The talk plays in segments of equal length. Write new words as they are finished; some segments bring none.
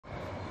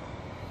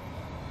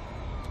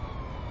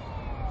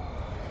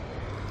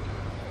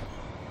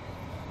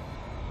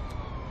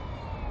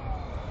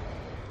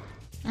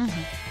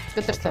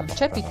Կտրտեմ,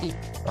 չէ՞ պիտի։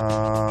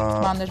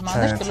 Մանր,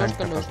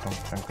 կլոր։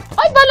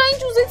 Այ բալա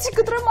ինչ ուզեցի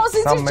կտրեմ,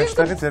 ասեցի Սա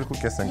մեջտեղից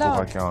 2.5 ենք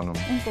ուղղակի անում։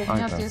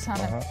 Ինքնիդ ես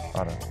հանեմ։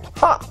 Արա։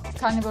 Հա,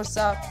 քանի որ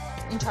սա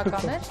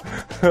ինչական էր,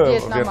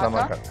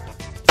 վիետնամական։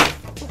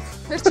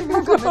 Վերջին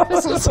մանգան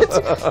այդպես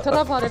ասեցի,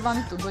 թռավ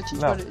հարևանի տուն,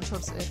 ոչինչ որ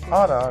 4-2։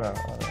 Արա,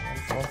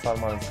 ոնց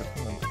արմարից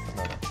գտնում եմ դրանից։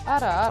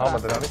 Արա։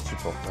 Համը դրանից չի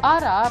փոխվել։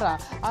 Արա,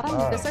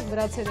 մի տեսակ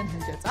վրացերեն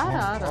հնչեց։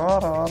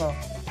 Արա։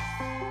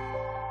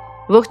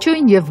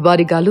 Ողջույն եւ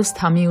բարի գալուստ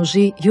Համի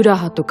ուժի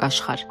յուրահատուկ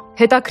աշխարհ։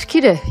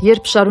 Հետաքրքիր է,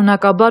 երբ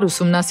շարունակաբար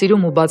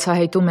ուսումնասիրում ու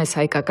բացահայտում ես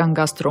հայկական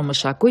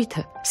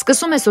գաստրոմշակույթը,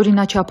 սկսում ես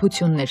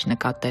օրինաչափություններ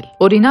նկատել։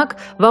 Օրինակ,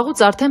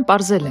 վաղուց արդեն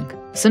պարզել ենք.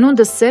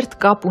 սնունդը սերտ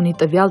կապ ունի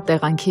տվյալ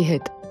տեղանքի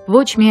հետ,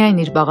 ոչ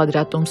միայն իր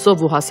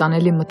բաղադրատոմսով ու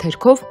հասանելի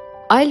մթերքով,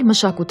 այլ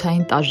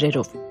մշակութային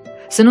տարրերով։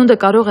 Սնունդը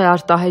կարող է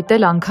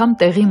արտահայտել անգամ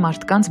տեղի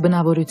մարդկանց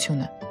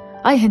բնավորությունը։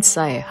 Այ հենց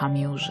սա է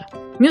Համի ուժը։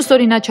 Մյուս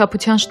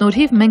օրինաչափության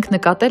շնորհիվ մենք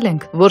նկատել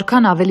ենք,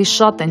 որքան ավելի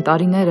շատ են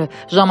տարիները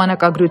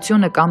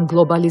ժամանակագրությունը կամ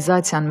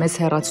գլոբալիզացիան մեզ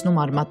հեռացնում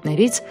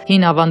արմատներից,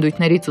 հին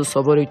ավանդույթներից ու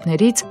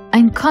սովորույթներից,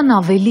 այնքան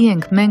ավելի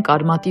ենք մենք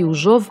արմատի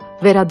ուժով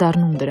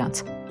վերադառնում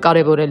դրանց,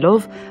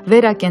 կարևորելով,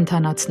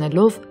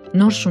 վերակենդանացնելով,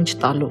 նոր շունչ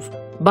տալով,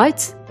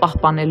 բայց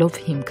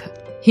պահպանելով հիմքը։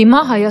 Հիմա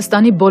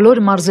Հայաստանի բոլոր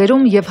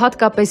մարզերում եւ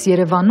հատկապես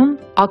Երևանում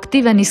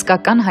ակտիվ են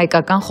իսկական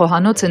հայկական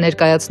խոհանոցը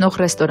ներկայացնող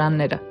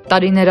ռեստորանները։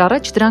 Տարիներ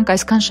առաջ դրանք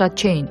այսքան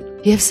շատ չէին։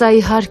 Եվ սա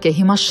իհարկե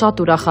հիմա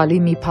շատ ուրախալի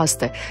մի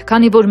փաստ է,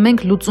 քանի որ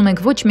մենք լուծում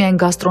ենք ոչ միայն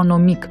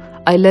գաստրոնոմիկ,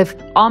 այլև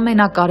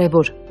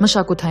ամենակարևոր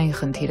մշակութային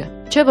խնդիրը։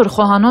 Չէ՞ որ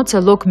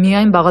խոհանոցը լոկ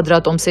միայն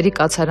բաղադրատոմսերի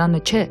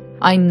կացարանը չէ,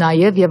 այն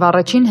նաև եւ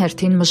առաջին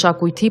հերթին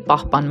մշակույթի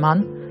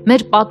պահպանման,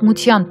 մեր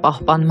պատմության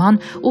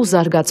պահպանման ու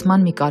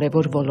զարգացման մի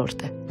կարևոր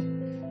ոլորտ է։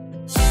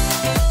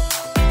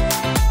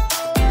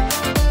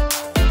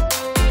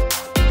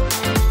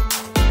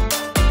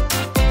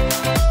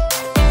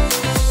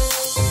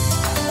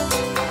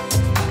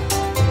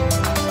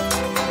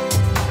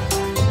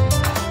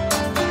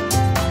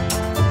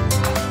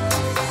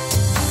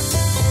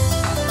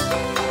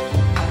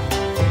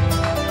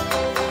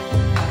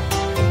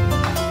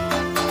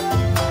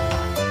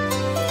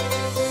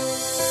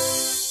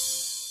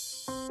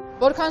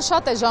 Որքան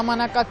շատ է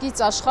ժամանակակից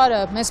աշխարհը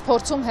մեզ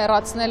փորձում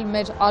հեռացնել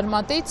մեր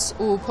արմատից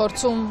ու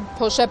փորձում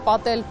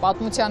փոշեպատել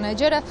պատմության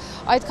էջերը,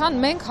 այդքան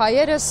մենք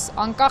հայերս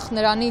անկախ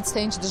նրանից,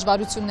 թե ինչ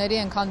դժվարությունների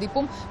ենք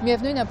հանդիպում,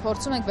 միևնույն է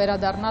փորձում ենք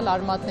վերադառնալ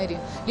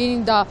արմատներին։ Լինի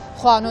դա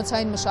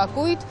խոհանոցային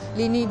մշակույթ,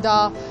 լինի դա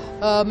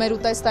մեր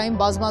ուտեստային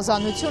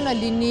բազմազանությունը,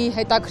 լինի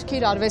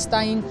հետաքրքիր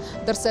արվեստային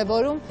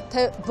դրսևորում,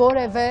 թե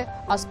որևէ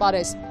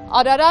ասպարեզ։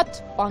 Արարատ,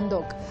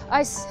 պանդոկ։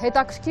 Այս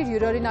հետաքրքիր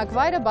յուրօրինակ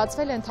վայրը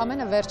բացվել է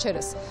ընդամենը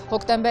վերջերս,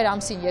 հոկտեմբեր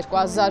ամսին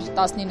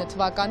 2019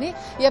 թվականի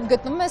եւ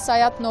գտնվում է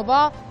Սայաթնովա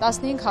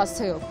 15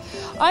 հասցեով։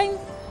 Այն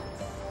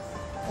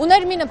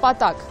ուներ մի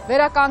նպատակ՝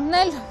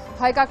 վերականգնել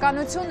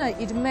հայկականությունը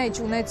իր մեջ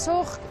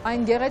ունեցող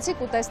այն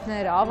գեղեցիկ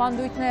ուտեստները,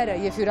 ավանդույթները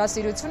եւ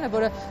հյուրասիրությունը,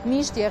 որը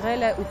միշտ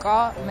եղել է ու կա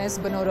մեզ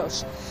բնորոշ։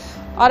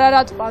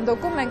 Արարատ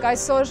պանդոկում մենք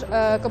այսօր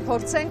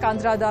կփորձենք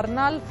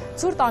անդրադառնալ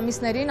ցուրտ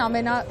ամիսներին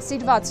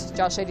ամենասիրված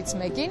ճաշերից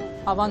մեկին,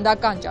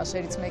 ավանդական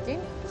ճաշերից մեկին,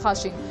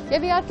 խաշին։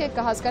 Եվ իհարկե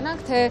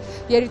կհասկանանք, թե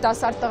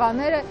երիտասարդ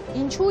տղաները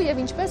ինչու եւ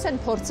ինչպես են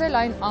փորձել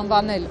այն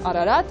անվանել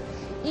Արարատ,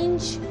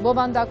 ինչ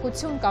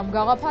բովանդակություն կամ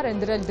գաղափար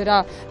են դրել դրա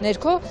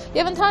ներքո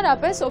եւ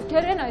ընդհանրապես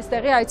ովքեր են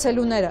այստեղի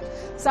այցելուները։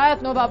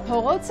 Սայաթնովա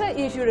փողոցը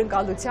իր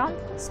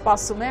հյուրընկալությամբ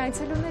սպասում է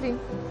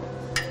այցելուներին։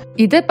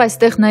 Իդեպ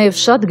այստեղ նաև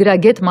շատ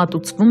գրագետ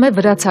մատուցվում է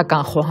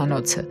վրացական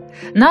խոհանոցը։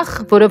 Նախ,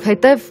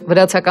 որովհետև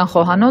վրացական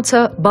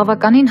խոհանոցը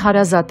բավականին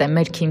հարազատ է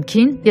մեր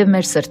քիմքին եւ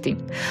մեր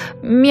սրտին։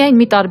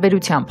 Միայն մի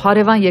տարբերությամբ,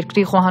 հարևան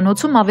երկրի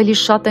խոհանոցում ավելի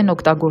շատ են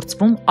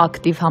օգտագործվում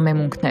ակտիվ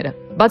համեմունքները։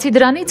 Բացի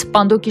դրանից,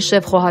 պանդոկի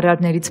շեֆ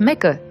խոհարարներից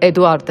մեկը,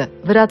 Էդուարդը,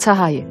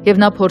 վրացահայ է եւ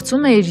նա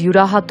փորձում է իր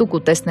յուրահատուկ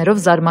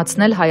ուտեստներով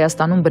զարմացնել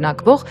Հայաստանում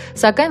բնակվող,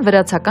 սակայն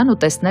վրացական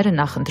ուտեստները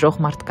նախընտրող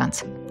մարդկանց։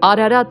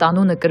 Արարատ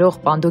անունը կրող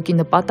պանդոկի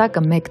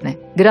նպատակը մեկն է՝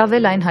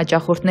 գրավել այն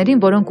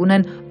հաճախորդներին, որոնք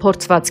ունեն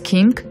փորձված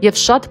քիմք եւ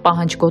շատ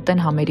պահանջկոտ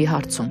են համերի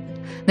հարցում։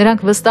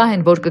 Նրանք վստահ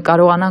են, որ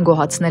կկարողանան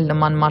գոհացնել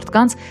նման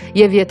մարդկանց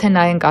եւ եթե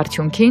նայենք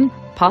արդյունքին,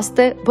 փաստ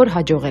է, որ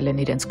հաջողել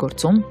են իրենց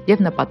գործում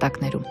եւ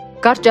նպատակներում։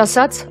 Կարճ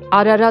ասած,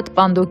 Արարատ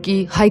պանդոկի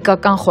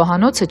հայկական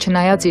խոհանոցը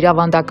չնայած իր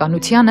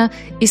ավանդականությանը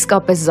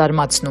իսկապես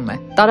զարմացնում է։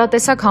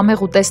 Տարատեսակ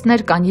համեղ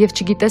ուտեստներ կան եւ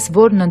չգիտես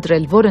որն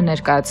ընտրել, որը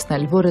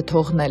ներկայացնել, որը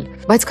թողնել։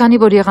 Բայց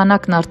քանի որ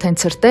եղանակն արդեն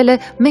ցրտել է,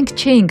 մենք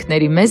չէինք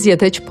ների մեզ,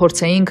 եթե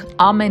չփորձեինք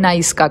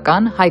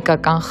ամենաիսկական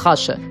հայկական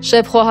խաշը։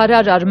 Շեֆ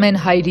խոհարար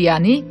Արմեն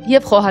Հայրյանի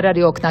եւ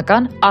խոհարարի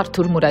օգնական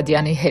Արթուր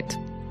Մուրադյանի հետ։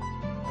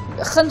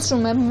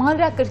 Խնդրում եմ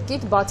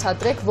մանրակրկիտ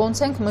բացատրեք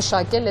ոնց ենք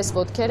մշակել այս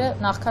ոտքերը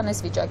նախքան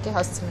այս վիճակի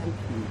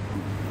հասցնելու։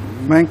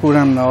 Մենք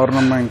ուրեմն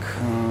առնում ենք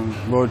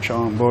ոչ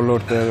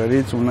բոլոր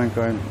տեղերից, ունենք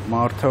այն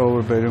մարդը, ով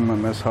բերում է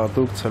մեզ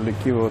հատուկ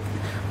ցլիկի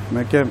ոտքի։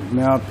 Մեկ է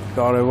մի հատ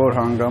կարևոր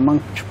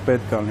հանգամանք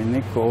չպետք է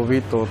լինի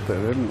կովի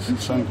տոտեր,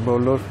 ասենք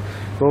բոլոր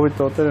կովի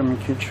տոտերը մի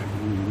քիչ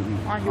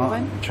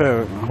Չէ,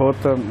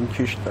 հոտը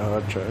քիչ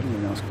տղաճ է,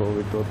 իրենց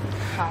կովի տոտը։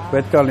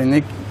 Պետք է լինի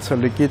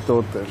ցլիկի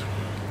տոտեր։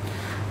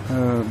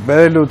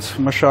 Բերելուց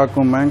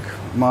մշակում ենք,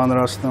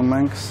 մանրացնում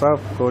ենք, սա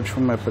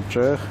կոչվում է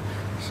պճեղ,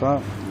 սա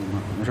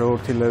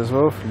ժողովրդի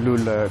լեզվով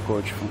լուլը է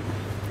կոչվում։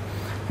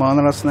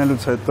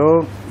 Մանրացնելուց հետո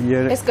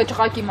Այս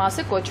կճղակի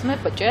մասը կոչվում է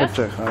պճեղ։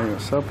 Պճեղ, այո,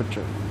 սա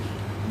պճեղ։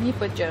 Մի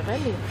պճեղ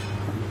էլի։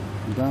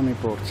 Դա մի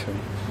պորցիա։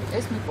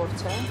 Այս մի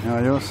պորցիա է։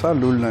 Այո, սա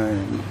լուլն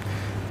է։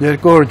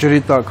 2 օր ջրի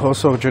տակ,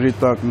 հոսող ջրի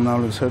տակ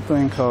մնալուց հետո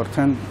ինքը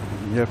արդեն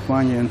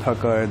երբման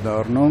ենթակա է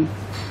դառնում։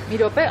 Մի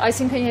րոպե,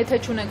 այսինքն եթե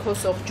չունենք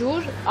հոսող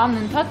ջուր,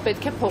 անընդհատ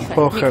պետք է փոխենք։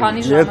 Մի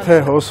քանի ժամ։ Եթե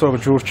հոսող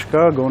ջուր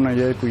չկա, գոնե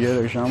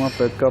 2-3 ժամը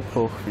պետք է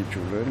փոխվի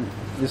ջուրը,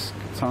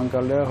 իսկ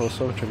ցանկալի է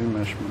հոսող ջրի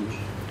մեջ մնալ։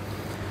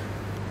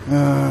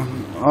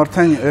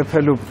 Արդեն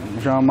եփելու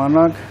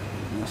ժամանակ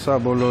սա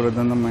բոլորը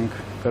դնում ենք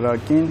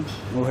կրակին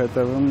ու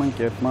հետևում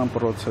ենք եփման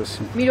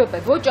process-ին։ Մի րոպե,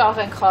 ոչ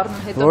աղենք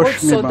խառնում հետո, ոչ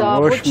սոդա,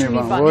 ոչ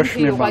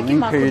մի բան,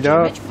 ինքը իր,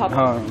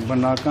 հա,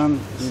 բնական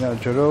իր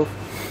ջրով։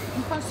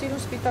 Ինքան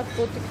սիրուն սպիտակ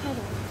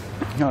պոտիկները։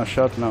 Հա,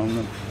 շատ լավն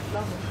է։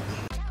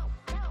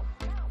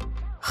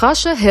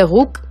 Խաշը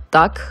հեղուկ,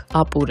 տաք,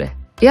 ապուր է։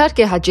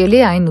 Իհարկե հաճելի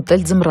է այն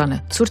ուտել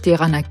ձմռանը, ցուրտ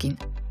եղանակին։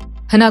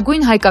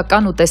 Հնագույն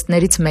հայկական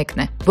ուտեստներից մեկն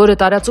է, որը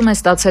տարածում է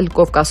ստացել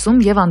Կովկասում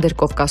եւ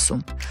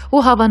Անդրկովկասում,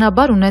 ու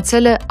հավանաբար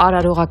ունեցել է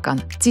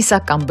արարողական,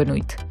 ծիսական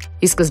բնույթ։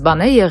 Ի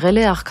սկզբանե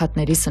եղել է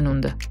աղքատների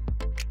սնունդը։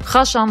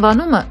 Խաշ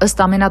անվանումը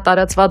ըստ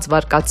ամենատարածված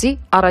վարկածի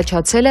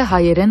առաջացել է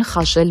հայերեն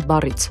խաշել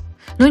բառից։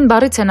 Նույն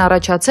բառից են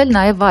առաջացել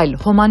նաև այլ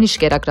հոմանիշ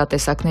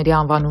կերակրատեսակների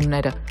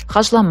անվանումները՝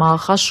 խաշլամա,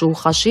 խաշու,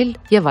 խաշիլ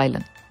եւ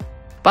այլն։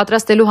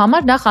 Պատրաստելու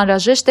համար նախ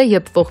անհրաժեշտ է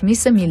եփվող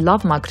միսը մի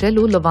լավ մաքրել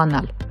ու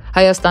լվանալ։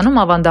 Հայաստանում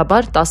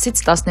ավանդաբար 10-ից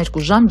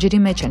 12 ժամ ջրի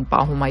մեջ են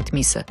պահում այդ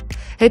միսը։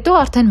 Հետո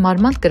արդեն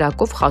մարմանդ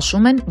կրակով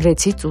խաշում են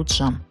 6-ից 8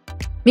 ժամ։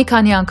 Մի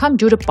քանի անգամ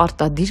ջուրը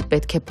պարտադիր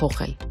պետք է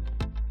փոխել։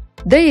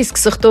 Դե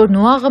իսկ սխտորն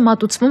ու աղը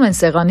մատուցվում են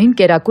սեղանին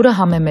կերակուրը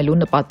համեմելու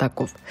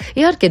նպատակով։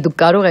 Իհարկե դուք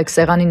կարող եք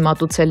սեղանին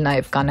մատուցել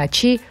նաև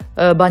կանաչի,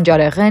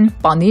 բանջարեղեն,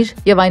 պանիր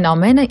եւ այն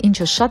ամենը,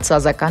 ինչը շատ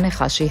սազական է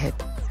խաշի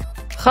հետ։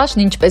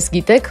 Խաշն, ինչպես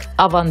գիտեք,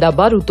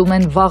 ավանդաբար ուտում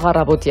են վաղ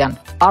առավոտյան։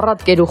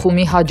 Առատ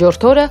կերուխումի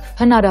հաջորդ օրը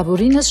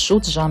հնարավորինս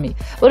շուտ ժամի,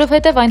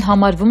 որովհետև այն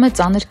համարվում է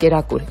ծանր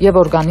կերակուր եւ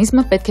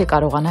օրգանիզմը պետք է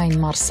կարողանա այն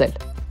մարսել։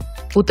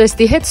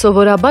 Ուտեստի հետ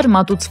սովորաբար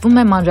մատուցվում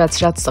է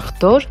մանրացրած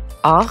սխտոր,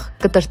 աղ,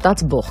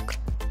 կտրտած բողկ։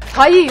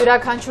 Հայի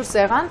յուրաքանչյուր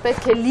սեղան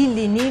պետք է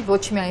լինի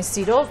ոչ միայն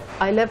սիրով,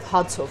 այլև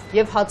հացով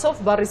եւ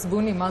հացով բառից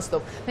բուն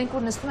իմաստով։ Մենք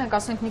որ նստում ենք,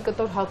 ասենք մի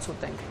կտոր հաց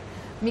ուտենք։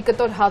 Մի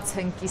կտոր հաց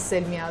են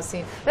կիսել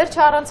միասին։ Վերջը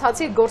առանց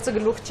հացի գործը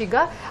գլուխ չի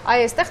գա։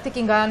 Այստեղ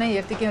տիկին Գայանեն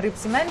եւ տիկին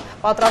Ռիփսիմեն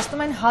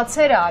պատրաստում են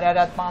հացերը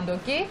Արարատ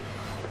պանդոկի։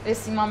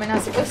 Էս իմ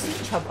ամենասիրելի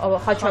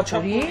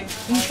խաչապուրի։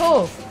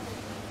 Ինչով։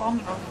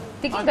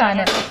 Տիկին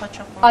Գայանեն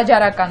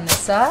աջարականն է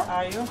սա։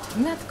 Այո։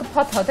 Մի հատ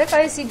կփաթաթեք,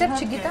 այս իդեպ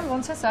չգիտեմ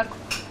ոնց է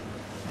սարքում։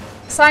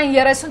 Սա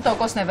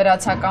 30%-ն է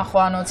վրացական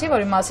խոհանոցի,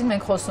 որի մասին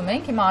մենք խոսում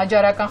ենք, հիմա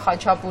աջարական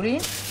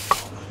խաչապուրին։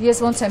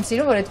 Ես ոնց եմ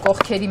սիրում, որ այդ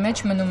կողքերի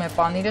մեջ մնում է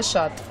պանիրը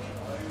շատ։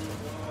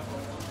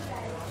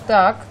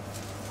 Так,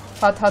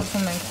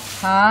 փաթաթվում ենք։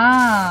 Հա,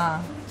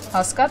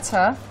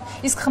 հասկացա։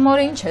 Իսկ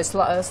խմորը ինչ է,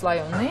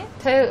 սլայոնի,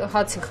 թե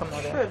հացի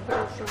խմոր է։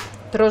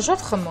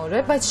 Դրոժով խմոր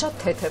է, բայց շատ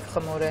թեթև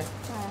խմոր է։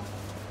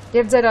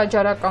 Եվ ձեր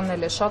աջարականն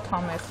էլ է շատ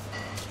համեղ։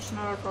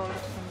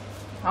 Շնորհակալություն։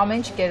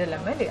 Ամեն ինչ կերել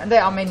եմ, էլի։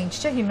 Դե ամեն ինչ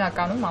չէ,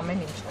 հիմնականում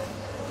ամեն ինչ։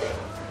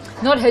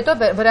 Նոր հետո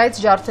վրայից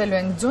ջարդելու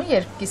ենք ձուն,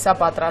 երբ կիսա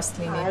պատրաստ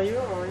լինի։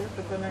 Այո,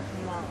 կտնենք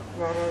հիմա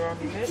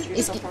վառարանի մեջ,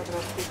 կիսա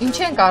պատրաստի։ Ինչ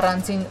ենք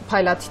առանձին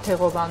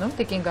փայլաթիթեղով անում,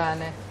 տիկին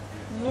Գայանե։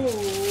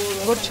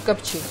 Որ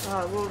չկպչի։ Հա,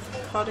 որ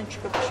քարին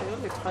չկպչի,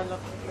 էլի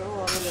փայլաթիթեղով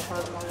ավելի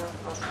հարմար է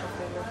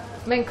աշխատելը։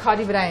 Մենք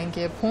քարի վրա ենք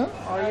եփում։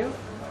 Այո։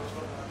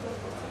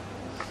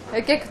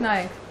 Եկեք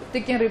նայենք,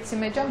 տիկին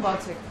Ռիփսիմեն ջան,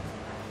 բացեք։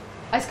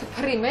 Այսինքն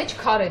փռի մեջ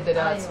քար է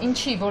դրած։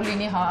 Ինչի, որ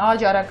լինի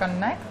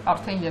աջարականը նայեք,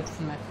 արդեն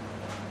եփվում է։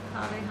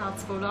 Արի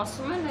հաց որ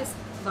ասում են, այս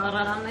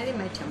վառարանների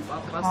մեջ են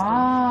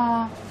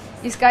պատրաստում։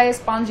 Իսկ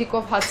այս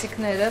պանջիկով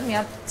հացիկները մի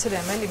հատ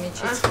ցրեմ էլի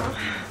միջից։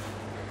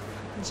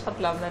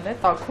 Շատ լավն է,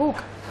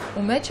 տաքուկ,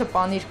 ու մեջը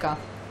պանիր կա։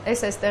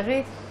 Այս այստեղի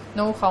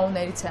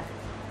նոուխաուներից է։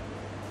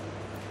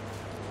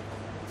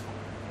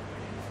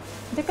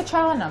 Դե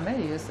կչաղանամ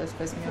էլի ես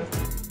այսպես մի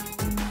օր։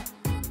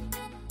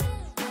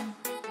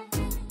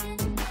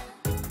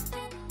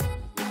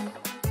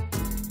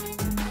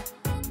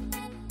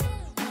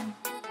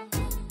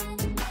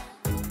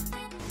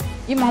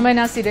 Իմ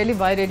ամենասիրելի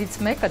վայրերից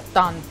մեկը,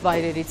 տան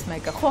վայրերից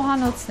մեկը,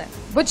 խոհանոցն է։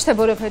 Ոչ թե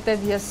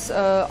որովհետև ես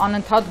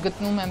անընդհատ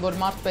գտնում եմ, որ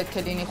մարդ պետք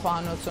է լինի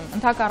խոհանոցում,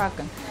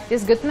 ընդհակառակն։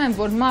 Ես գտնում եմ,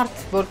 որ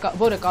մարդ,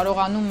 որը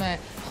կարողանում է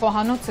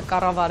խոհանոցը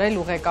կառավարել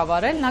ու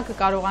ղեկավարել, նա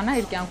կկարողանա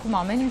իր կյանքում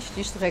ամեն ինչ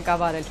ճիշտ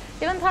ղեկավարել։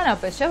 Եվ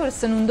ընդհանրապես, չէ, որ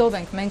սնունդով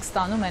ենք մենք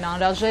ստանում են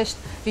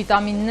անհրաժեշտ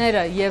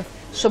վիտամինները եւ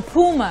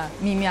շփումը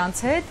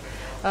միմյանց հետ,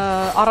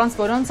 առանց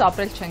որոնց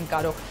ապրել չենք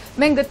կարող։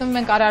 Մենք գտնվում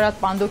ենք Արարատ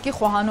պանդոկի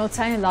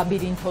խոհանոցային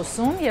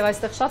լաբիրինթոսում եւ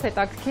այստեղ շատ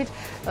հետաքրքիր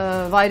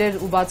վայրեր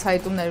ու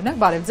բացահայտումներ ունենք։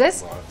 Բարև ձեզ։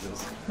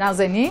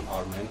 Նազենի,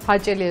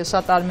 հաճելի է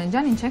շատ Արմեն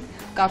ջան, ինչ ենք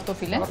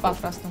կարտոֆիլ ենք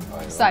պատրաստում։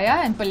 Սա է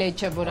այն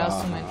պլեջը, որ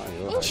ասում են։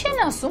 Ինչ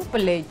են ասում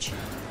պլեջ։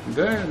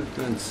 Դե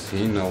այտենց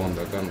հին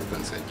ավանդական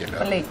այտենց եկել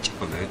է։ Պլեջ,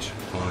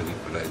 հորի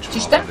պլեջ։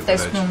 Ճիշտ է,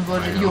 տեսնում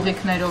որ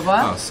յուղիկներով է։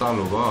 Հա,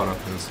 սալով է,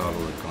 արաբերեն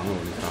սալով է կան,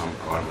 որ ինքը համ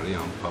կարմրի,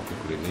 համ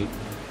փափուկ լինի։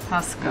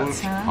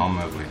 Հասկացա։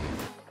 Համեղ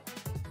լինի։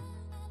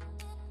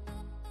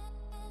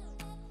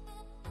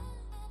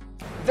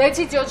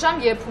 6-ից 7 ժամ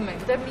եփում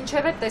ենք, դեռ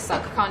մինչև է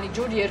տեսակ, քանի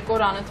ջուր 2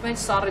 օր անընդմեջ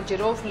սառը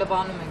ջրով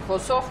լվանում ենք,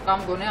 հոսող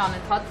կամ գոնե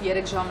անընդհատ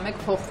 3 ժամ 1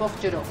 փոխվող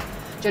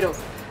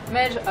ջրով։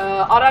 Մեր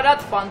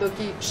Արարատ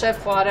պանդոկի շեֆ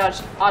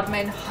խոհարար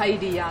Արմեն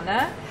Հայրյանը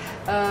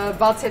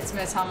բացեց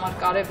մեզ համար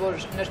կարևոր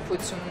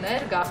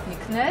նրբություններ,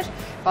 գաղտնիքներ,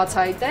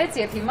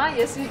 բացահայտեց եւ հիմա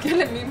ես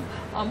եկել եմ իմ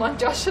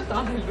ամանճաշը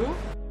տանելու։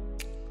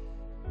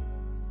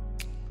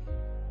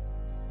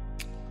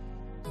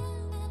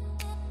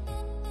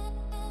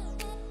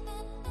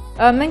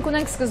 Մենք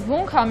ունենք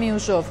սկզբունք Համի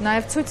ուժով,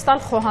 նաև ցույց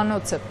տալ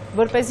խոհանոցը,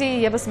 որպեսզի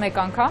եւս մեկ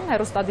անգամ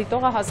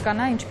հեռուստադիտողը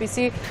հասկանա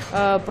ինչպիսի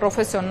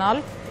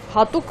պրոֆեսիոնալ,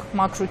 հատուկ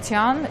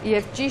մաքրության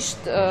եւ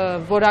ճիշտ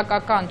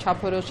որակական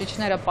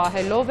չափորոշիչները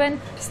պահելով են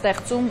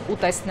ստեղծում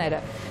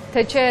ուտեստները։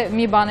 Թե չէ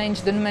մի բան է ինչ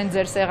դնում են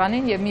ձեր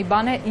սեղանին եւ մի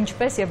բան է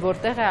ինչպես եւ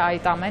որտեղ է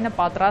այդ ամենը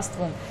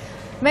պատրաստվում։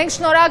 Մենք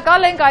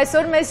շնորհակալ ենք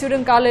այսօր մեզ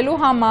հյուրընկալելու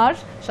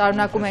համար,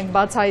 շարունակում ենք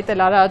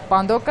բացահայտել Արարատ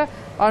պանդոկը,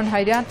 պարոն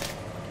Հայրյան,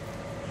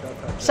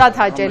 շատ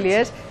հաճելի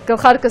էր,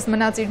 գլխարկս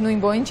մնաց իր նույն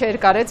բոյին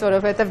չերկարեց,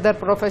 որովհետև դեռ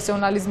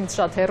պրոֆեսիոնալիզմից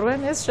շատ հեռու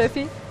եմ ես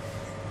շեֆի,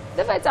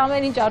 դե բայց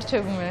ամեն ինչ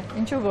առջևում է,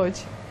 ինչու ոչ։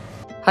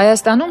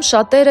 Հայաստանում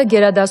շատերը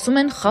գերադասում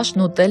են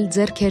խաշն ուտել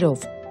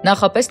ձեռքերով,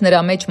 նախապես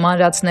նրա մեջ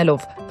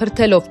մանրացնելով,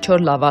 փրթելով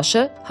չոր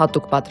լավաշը,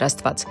 հատուկ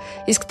պատրաստված,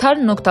 իսկ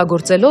թարմն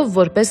օգտագործելով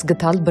որպես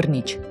գթալ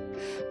բռնիչ։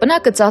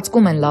 Պնակը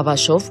ծածկում են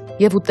լավաշով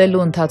եւ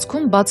ուտելու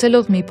ընթացքում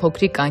բացելով մի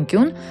փոքրիկ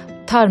անկյուն,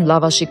 թարմ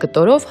լավաշի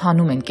կտորով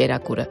հանում են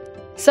կերակուրը։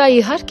 Սա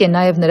իհարկե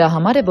նաև նրա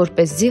համար է,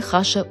 որպեսզի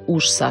խաշը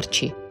ուշ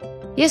սառչի։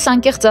 Ես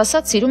անկեղծ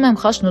ասած սիրում եմ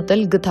խաշն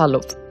ուտել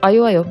գթալով։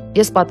 Այո,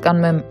 ես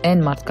պատկանում եմ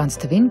այն մարդկանց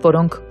թվին,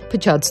 որոնք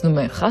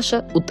փչացնում են խաշը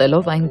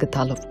ուտելով այն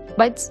գթալով։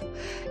 Բայց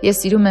ես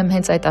սիրում եմ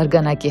հենց այդ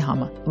արգանակի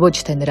համը, ոչ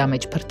թե նրա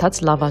մեջ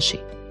փրթած լավաշի։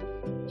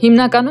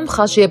 Հիմնականում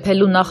խաշ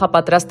եփելու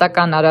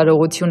նախապատրաստական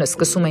արարողությունը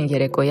սկսում են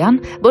երեկոյան,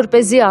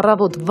 որպեսզի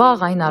առավոտ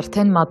վաղ այն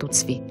արդեն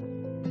մատուցվի։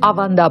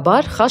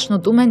 Ավանդաբար խաշն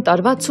ուտում են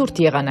տարվա ցուրտ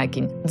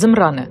եղանակին,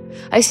 ձմռանը,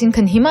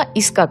 այսինքն հիմա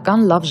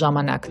իսկական լավ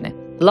ժամանակն է,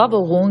 լավ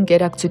օղու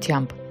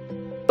ընկերակցությամբ։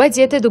 Բայց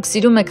եթե դուք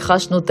սիրում եք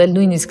խաշն ուտել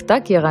նույնիսկ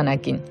տաք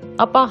եղանակին,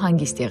 ապա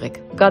հանգիստ եղեք,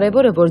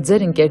 կարևորը որ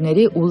ձեր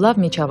ընկերների ու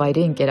լավ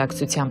միջավայրի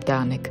ընկերակցությամբ դա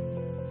անեք։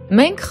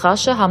 Մենք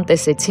խաշը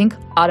համտեսեցինք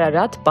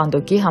Արարատ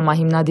պանդոկի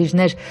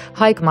համահիմնադիրներ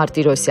Հայկ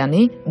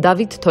Մարտիրոսյանի,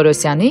 Դավիթ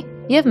Թորոսյանի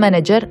եւ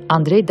մենեջեր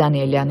Անդրեյ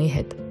Դանիելյանի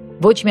հետ։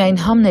 Ոչ միայն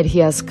համն էր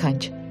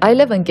հիասքանչ,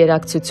 այլև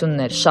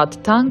ընկերակցություններ շատ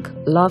թանկ,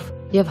 լավ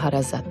եւ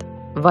հարազատ։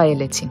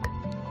 Վայելեցինք։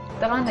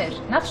 Տղաներ,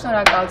 նախ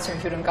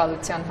շնորհակալություն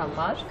հյուրընկալության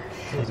համար։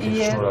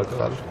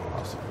 Շնորհակալ։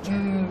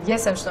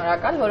 Ես եմ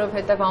շնորհակալ,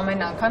 որովհետեւ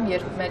ամեն անգամ,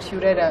 երբ մեր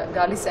հյուրերը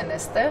գալիս են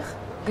այստեղ,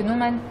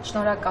 գնում են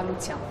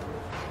շնորհակալությամբ։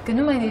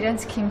 Գնում են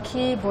իրենց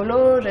քիմքի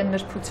բոլոր այն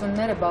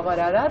նրբությունները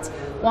բավարարած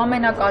ու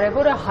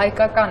ամենակարևորը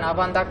հայկական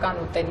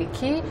ավանդական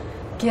ուտելիքի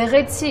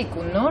գեղեցիկ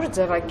ու նոր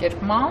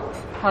ձևակերպմամբ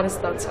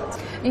հարստացած։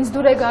 Ինձ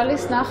դուր է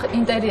գալիս նախ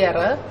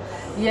ինտերիերը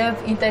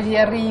եւ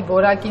ինտերիերի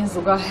որակին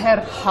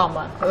զուգահեռ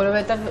համը,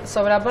 որովհետեւ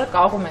սովորաբար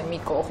կաղում է մի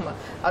կողմը,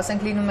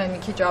 ասենք լինում է մի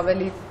քիչ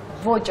ավելի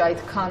ոչ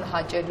այդքան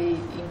հաճելի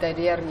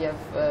ինտերիեր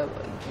եւ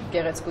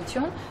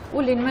գեղեցկություն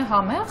ու լինում է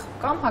համեղ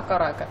կամ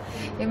հակառակը։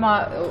 Հիմա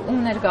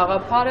ումներ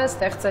գաղափարը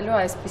ստեղծելու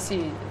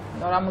այսպիսի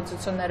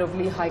նորամուծություններով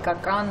լի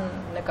հայկական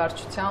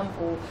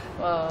նկարչությամբ ու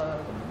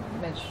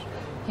մեր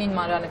հին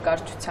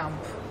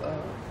մանրանկարչությամբ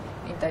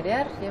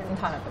ինտերիեր եւ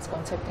ընդհանրապես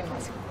կոնցեպտի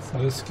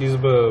մասին։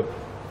 Սկիզբը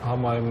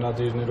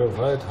համահիմնադիրներով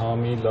այդ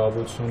Hami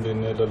լավություն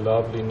լինելը,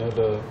 լավ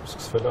լինելը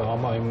սկսվել է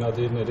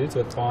համահիմնադիրներից,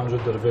 այդ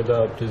ծանրը դրվել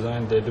է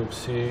դիզայն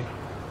դելյուքսի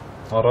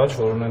առաջ,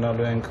 որ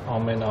ունենալու ենք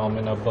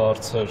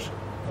ամենաբարձր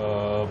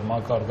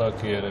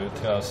մակարդակի երևի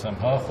թե ասեմ,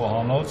 հա,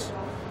 խոհանոց,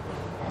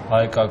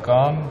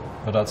 հայկական,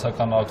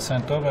 վրացական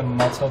ակցենտով, այն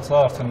մնացածը,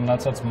 արդեն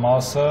մնացած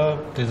մասը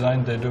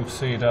դիզայն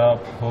դելյուքսը իր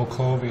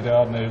հոգով, իր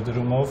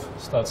ներդրումով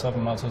ստացավ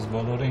մնացած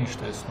բոլորը ինչ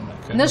տեսնում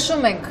եք։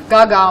 Նշում ենք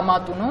Գագա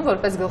Ամատունուն,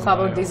 որպես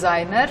գլխավոր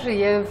դիզայներ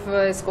եւ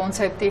այս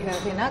կոնցեպտի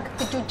հեղինակ,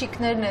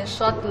 փճուճիկներն են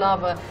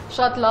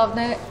շատ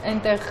լավն է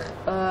այնտեղ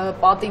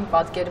պատին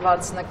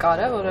պատկերված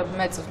նկարը, որը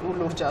մեծ ու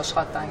լուրջ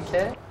աշխատանք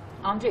է։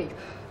 Անդրեյ,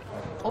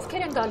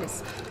 ովքեր են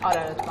գալիս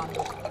Արարատ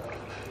պանդոկ։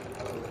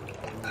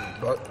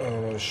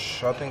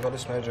 Շատ են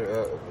գալիս մեր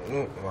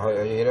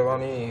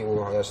Երևանի ու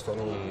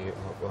Հայաստանի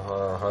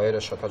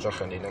հայերը շատ հաճախ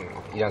են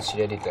իրենց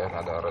սիրելի տեղն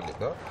է դառել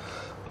դա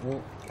ու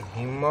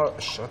հիմա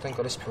շատ են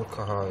գալիս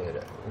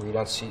փորքահայերը ու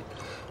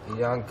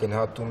իրանք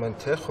գնահատում են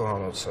թե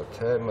խոհանոցը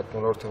թե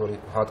մթնոլորտը որ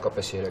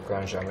հատկապես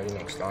երեկոյան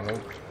ժամերին ենք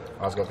ստանում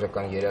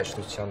ազգագրական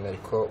երաժշտության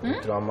ներքո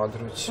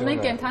տրամադրությունը։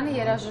 Ունենք կենթանի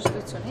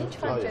երաժշտություն, ինչ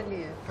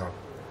հաճելի է։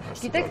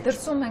 Գիտեք,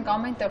 դրսում մենք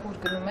ամեն տեղ ուր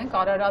գնում ենք,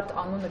 Արարատ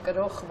անունը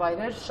կրող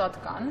վայրեր շատ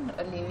կան,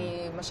 լինի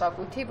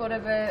մշակույթի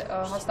որևէ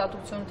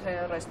հաստատություն, թե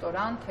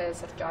ռեստորան, թե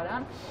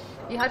սրճարան։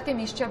 Իհարկե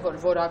միշտ չէ,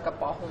 որ որակը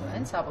պահում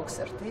են, ցավոք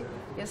սրտի։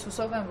 Ես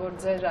հուսով եմ, որ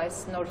ձեր այս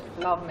նոր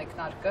լավ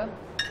մեկնարկը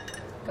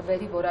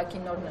կբերի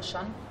որակի նոր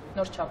նշան,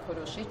 նոր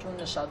չափորոշիչ ու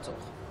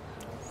նշաձող,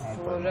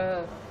 որը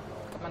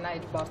կմնա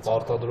իր բարձր։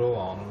 Պարտադրող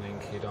անուն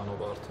ենք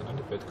իրանով արդեն,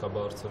 էլի պետքա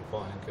բարձր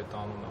պահենք այդ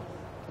անունը։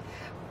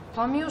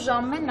 Համի ուժ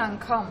ամեն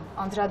անգամ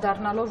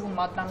անդրադառնալով ու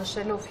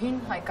մատնանշելով հին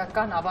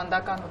հայկական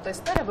ավանդական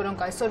ուտեստները,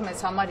 որոնք այսօր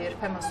մեզ համար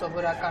երբեմն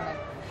սովորական են,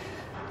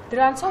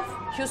 դրանցով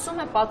հյուսում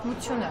է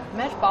պատմությունը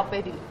մեր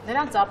պապերի,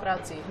 նրանց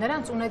ապրածի,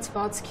 նրանց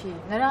ունեցվածքի,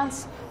 նրանց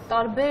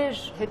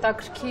տարբեր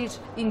հետաքրքիր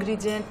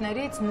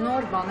ինգրեդիենտներից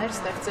նոր բաներ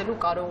ստեղծելու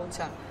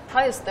կարողության։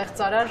 Հայը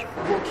ստեղծարար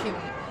ոգի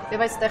ունի,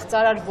 եւ այս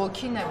ստեղծարար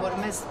ոգին է, որ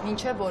մեզ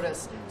մինչև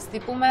օրս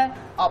ստիպում է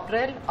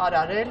ապրել,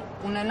 արարել,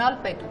 ունենալ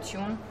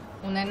պետություն,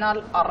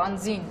 ունենալ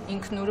առանձին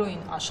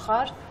ինքնուրույն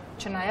աշխարհ,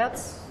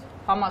 չնայած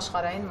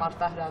համաշխարհային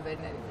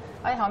մարտահրավերներին։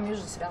 Այ Համի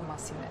ուժը սրա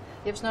մասին է։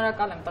 Եվ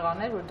շնորհակալ եմ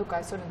տղաներ, որ դուք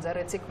այսօր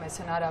ընձեռեցիք մեզ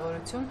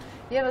հնարավորություն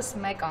եւս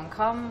մեկ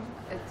անգամ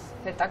այդ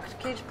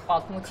հետաքրքիր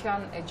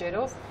պատմության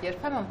էջերով,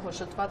 երբեմն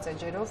փոշոտված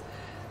էջերով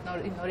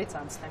նորից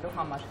անցնելու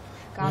համար։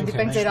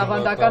 Կհանդիպենք ձեր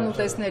ավանդական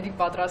ուտեստների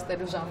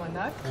պատրաստելու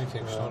ժամանակ։ Մենք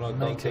ենք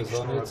շնորհակալ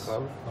քեզանից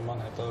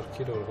նման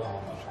հետաքրքիր օրվա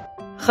համար։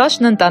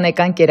 Խաշն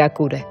ընտանեկան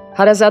կերակուր է,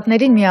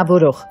 հարազատներին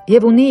միավորող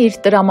եւ ունի իր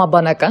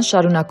տրամաբանական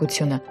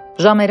շարունակությունը։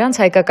 Ժամեր անց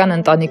հայկական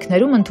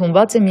ընտանիքներում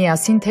ընդունված է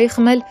միասին թեյ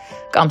խմել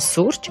կամ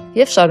սուրճ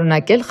եւ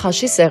շարունակել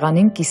խաշի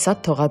սեղանին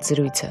կիսատ թողած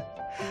զրույցը։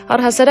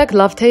 Առհասարակ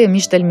լավ թեյը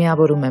միշտ էլ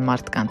միավորում է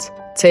մարդկանց։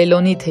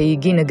 Ցեյլոնի թեյի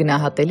գինը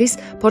գնահատելիս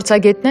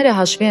փորձագետները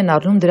հաշվի են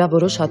առնում դրա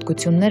որոշ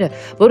հատկությունները,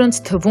 որոնց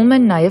թվում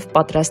են նաև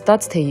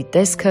պատրաստած թեյի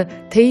տեսքը,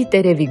 թեյի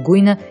տերևի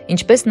գույնը,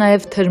 ինչպես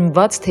նաև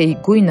թրմված թեյի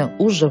գույնը,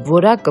 ուժը,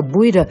 որակը,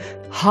 բույրը,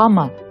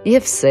 համը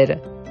եւ սերը։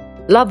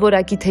 Լավ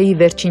որակի թեյի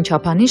վերջին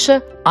չափանիշը,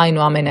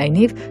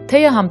 այնուամենայնիվ,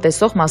 թեյը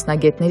համտեսող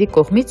մասնագետների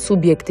կողմից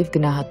սուբյեկտիվ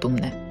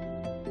գնահատումն է։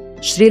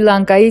 Շրի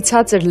Լանկայի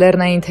ցածր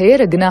լեռնային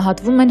թեյերը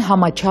գնահատվում են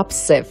համաչափ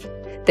սև,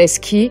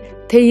 տեսքի,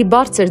 թեյի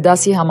բարձր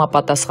դասի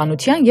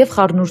համապատասխանության եւ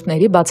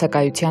խառնուրդների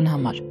բացակայության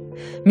համար։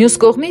 Մյուս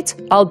կողմից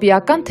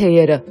ալպիական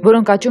թեյերը,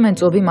 որոնք աճում են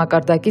ծովի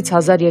մակարդակից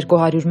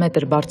 1200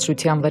 մետր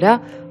բարձրության վրա,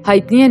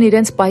 հայտնի են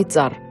իրենց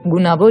պայծառ,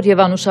 գունավոր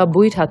եւ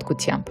անուշաբույր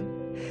հատկությամբ։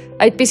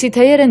 Այդպիսի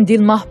թեյեր են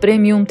դիլմահ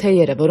պրեմիում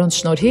թեյերը, որոնց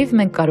շնորհիվ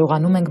մենք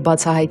կարողանում ենք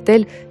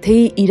բացահայտել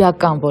թեյի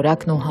իրական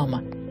որակն ու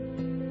համը։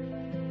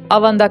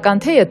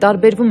 Ավանդական թեյը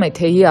տարբերվում է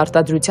թեյի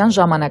արտադրության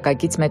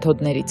ժամանակակից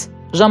մեթոդներից։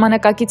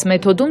 Ժամանակակից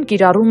մեթոդում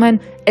կիրառում են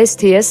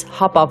STS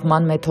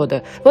հապավման մեթոդը,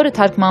 որը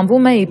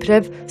թարգմանվում է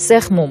իբրև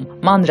սեղմում,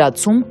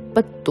 մանրացում,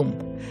 պտտում։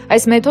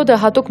 Այս մեթոդը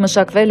հատուկ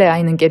մշակվել է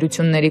այն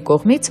ընկերությունների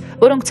կողմից,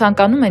 որոնք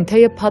ցանկանում են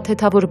թեյը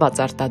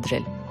փաթեթավորված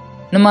արտադրել։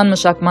 Նման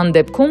մշակման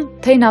դեպքում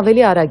թեյն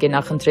ավելի արագ է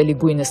նախընտրելի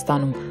գույնը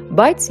ստանում,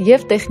 բայց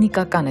եւ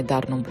տեխնիկական է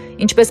դառնում,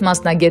 ինչպես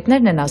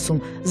մասնագետներն են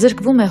ասում,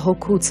 զրկվում է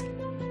հոգուց,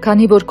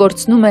 քանի որ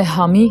կորցնում է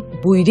համի,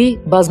 բույրի,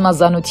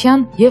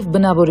 բազմազանության եւ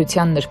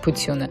բնավորության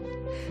նրբությունը։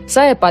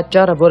 Սա է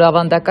պատճառը, որ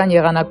ավանդական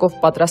եղանակով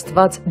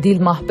պատրաստված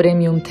դիլմահ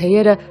պրեմիում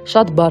թեյերը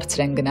շատ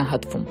բարձր են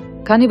գնահատվում,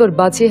 քանի որ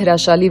բացի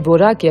հրաշալի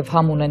որակ եւ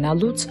համ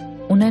ունենալուց,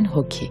 ունեն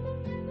հոգի։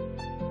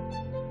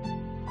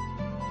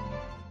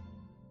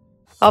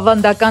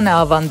 Ավանդականը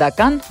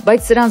ավանդական,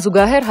 բայց սրան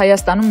զուգահեռ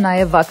Հայաստանում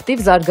նաև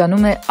ակտիվ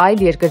զարգանում է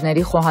այլ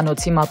երկրների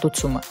խոհանոցի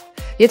մատուցումը։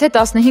 Եթե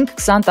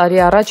 15-20 տարի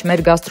առաջ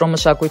մեր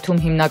գաստրոմշակույթում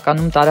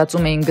հիմնականում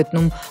տարածում էին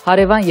գտնում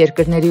հարևան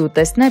երկրների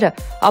ուտեստները,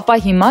 ապա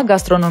հիմա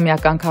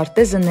գաստրոնոմիական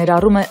քարտեզը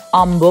ներառում է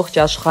ամբողջ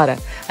աշխարհը,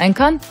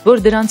 այնքան,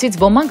 որ դրանցից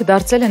ոմանք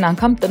դարձել են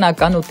անգամ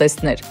տնական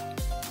ուտեստներ։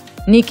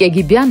 Նիկ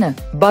Էգիբյանը,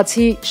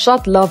 բացի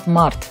շատ լավ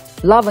մարդ,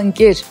 լավ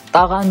ընկեր,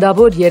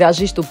 տաղանդավոր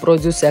երաժիշտ ու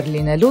պրոդյուսեր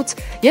լինելուց,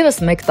 եւս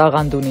մեկ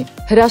տաղանդ ունի։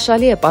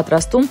 Հրաշալի է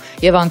պատրաստում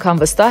եւ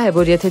անգամ վստահ է,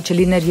 որ եթե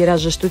չլիներ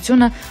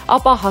երաժշտությունը,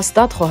 ապա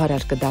հաստատ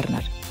խոհարար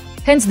կդառնար։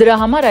 Հենց դրա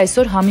համար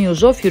այսօր Համի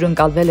ուժով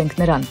հյուրընկալվել ենք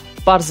նրան,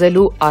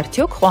 պարզելու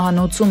արդյոք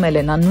խոհանոցում էլ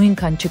են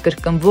նույնքան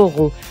չկրկնվող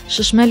ու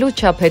շշմելու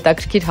չափ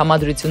հետաքրքիր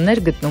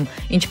համադրություններ գտնում,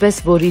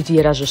 ինչպես որ իր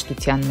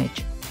երաժշտության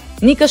մեջ։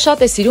 Նիկը շատ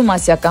է սիրում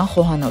ասիական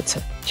խոհանոցը,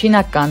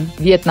 չինական,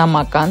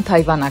 վիետնամական,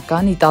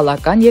 թայվանական,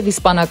 իտալական եւ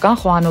իսպանական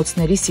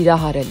խոհանոցների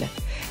սիրահարել է։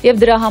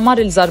 Եվ դրա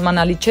համար էլ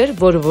զարմանալի չէր,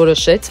 որ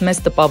որոշեց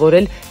մեզ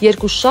տպավորել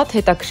երկու շատ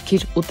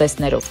հետաքրքիր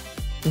ուտեստներով՝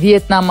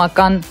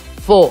 վիետնամական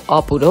ֆո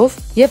ապուրով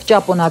եւ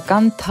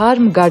ճապոնական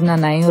թարմ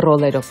գարնանային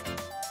ռոլերով։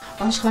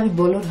 Աշխարհի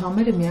բոլոր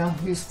համերը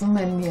միահյուսվում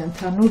են մի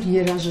ընդհանուր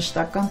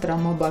երաժշտական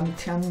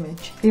տրամաբանության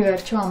մեջ։ Ի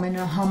վերջո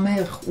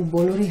ամենահամեղ ու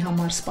բոլորի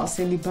համար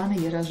սպասելի բանը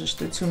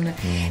երաժշտությունն է։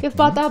 Եվ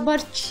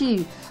պատահաբար չի,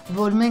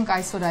 որ մենք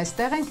այսօր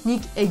այստեղ ենք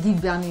Նիկ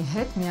Էգիբյանի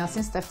հետ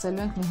միասին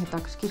ստեղծելու ենք մի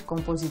հետաքրքիր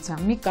կոմպոզիցիա,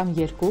 մի կամ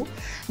երկու։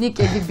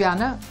 Նիկ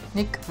Էգիբյանը,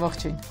 Նիկ,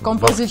 ողջույն,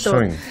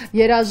 կոմպոզիտոր,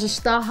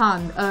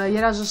 երաժշտահան,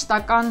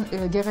 երաժշտական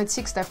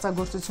գեղեցիկ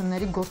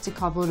ստեղծագործությունների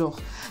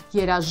գործիքավորող,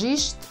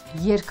 երաժիշտ,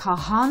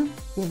 երգահան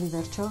եւ ի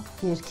վերջո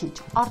երգիչ։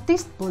 նկարիչ,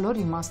 արտիստ բոլոր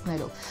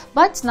իմաստներով,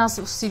 բայց նա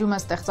սիրում է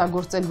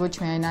ստեղծագործել ոչ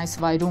միայն այս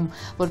վայրում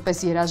որպես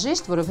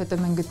երաժիշտ,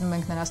 որովհետև մենք գտնում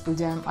ենք նրա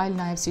ստուդիայում, այլ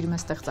նաև սիրում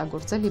է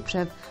ստեղծագործել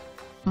իբրև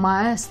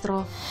Maestro,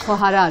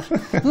 խոհարար,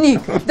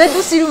 Նիկ, դե դու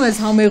սիրում ես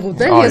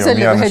համեղուտ, ես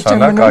էլ հետ չեմ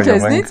մնում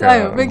քեզնից,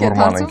 այո, մենք այդ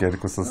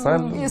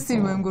հարցում, ես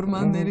սիրում եմ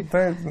գուրմանների,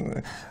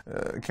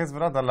 քեզ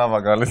վրա դա լավ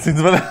է գալիս, ինձ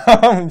վրա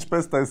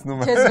ինչպես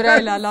տեսնում եմ, քեզ վրա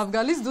էլ է լավ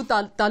գալիս, դու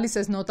տալիս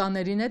ես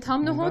նոտաներին այդ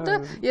համնհոտը,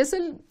 ես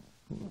էլ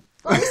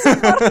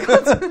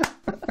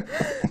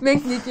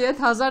մենք Նիկի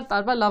հետ 1000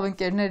 տարվա լավ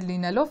ընկերներ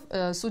լինելով,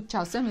 սուտ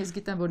չասեմ, ես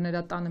գիտեմ, որ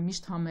նրա տանը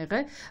միշտ համեղ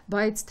է,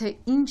 բայց թե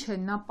ինչ է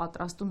նա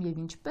պատրաստում եւ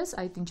ինչպես,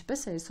 այդ ինչպես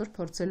է այսօր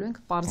փորձելու ենք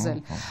պարզել,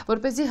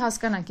 որպեսզի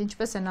հասկանանք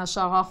ինչպես է նա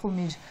շաղախում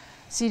իր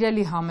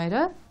սիրելի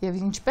համերը եւ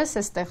ինչպես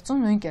է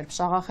ստեղծում նույն կերպ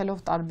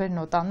շաղախելով տարբեր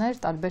նոտաներ,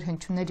 տարբեր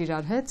հնչյուններ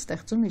իրար հետ,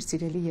 ստեղծում իր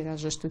սիրելի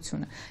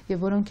երաժշտությունը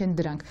եւ որոնք են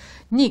դրանք։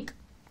 Նիկ,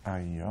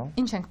 այո։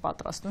 Ինչ ենք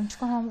պատրաստում, ինչ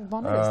կան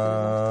բաներ ես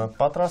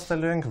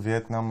պատրաստելու ենք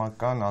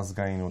վիետնամական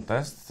ազգային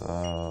ուտեստ,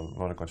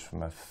 որը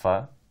կոչվում է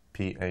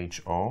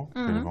PHO,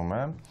 գրվում է։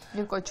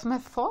 Եվ կոչվում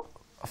է F։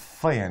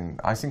 F-ն,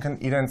 այսինքն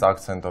իրենց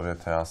ակցենտով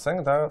եթե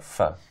ասենք, դա F։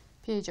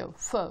 PHO,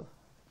 F։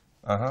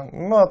 Ահա,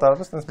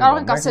 մոտարպես տես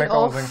կարող ենք ասել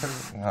ով։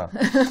 Հա։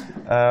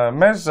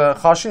 Մեր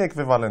խաշի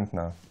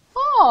էկվիվալենտն է։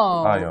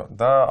 Այո,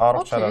 դա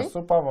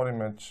առողջարասուպ է, որի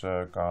մեջ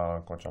կա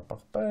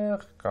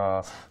կոճապղպեղ, կա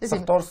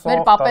սրտոր սոխ։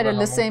 Մեր պապերը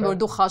լսեին, որ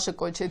դու խաշը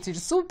կոչեցիր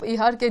սուպ,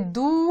 իհարկե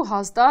դու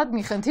հաստատ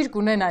մի խնդիր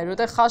կունենայիր,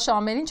 որտեղ խաշը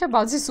ամեն ինչ է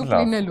բացի սուպ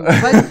լինելու,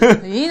 բայց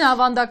հին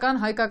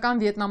ավանդական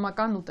հայկական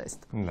վիետնամական ուտեստ։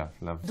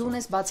 Լավ։ Դու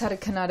ունես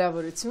բացառիկ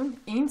հնարավորություն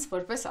ինձ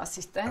որպես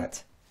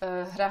ասիստենտ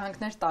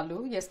հրահանգներ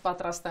տալու, ես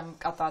պատրաստ եմ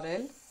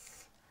կատարել։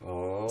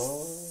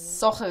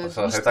 Սոխը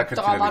միշտ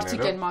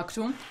տղամարդիկ են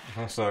մաքրում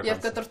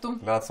եւ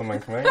կտրտում։ Լացում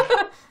ենք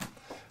մենք։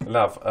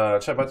 Լավ,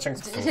 չէ, բայց չենք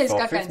սկսում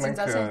սոխից,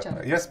 մենք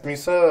ես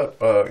միսը,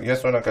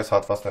 ես օրինակ այս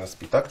հատվածները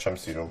սպիտակ չեմ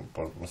սիրում,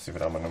 որ մսի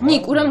վրա մնում։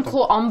 Նիկ, ուրեմն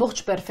քո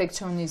ամբողջ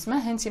պերֆեկցիոնիզմը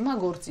հենց հիմա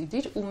գործի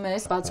դիր ու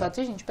մեզ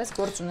բացատրիր ինչպես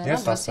գործ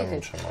ունենալ բասի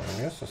հետ։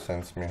 Ես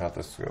ասենց մի հատ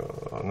էս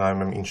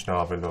նայում եմ ինչն է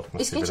ավելորդ մսի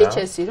վրա։ Իսկ ինչի՞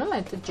 չես սիրում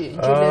այդ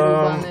ջիլերի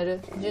բաները։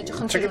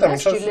 Չգիտեմ,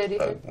 ջիլերի։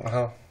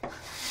 Հա։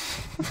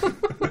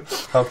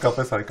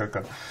 Հատկապես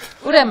հայկական։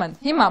 Ուրեմն,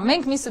 հիմա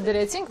մենք միսը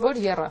դրեցինք,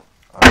 որ եռա։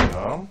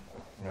 Այո։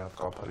 Մի հատ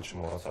կապարի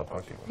չմոռացա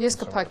փակի։ Ես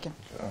կփակեմ։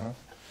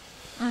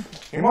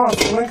 Հիմա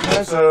ասում ենք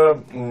այս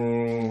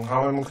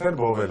համեմունքներ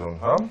բովելուն,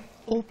 հա։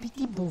 Ու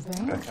պիտի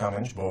բովեն։ Պետք է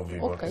ամեն ինչ բովի,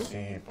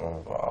 որպեսզի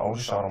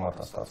ուրիշ արոմատ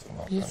է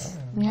ստացվում։ Ես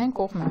միայն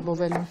կողմ եմ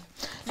բովելուն։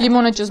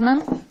 Լիմոնը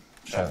ճզմեմ։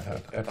 Չէ,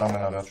 այդ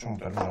ամենավերջում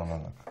ուտելու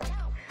ժամանակ։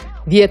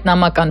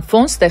 Վիետնամական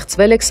ֆոն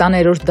ստեղծվել է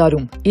 20-րդ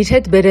դարում, իր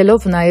հետ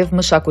բերելով նաև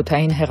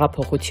մշակութային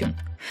հեղափոխություն։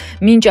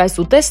 Մինչ այս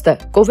ուտեստը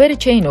կովերը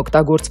չէին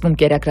օգտագործվում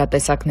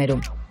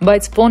կերակրատեսակներում,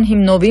 բայց ֆոն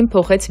հիմնովին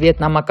փոխեց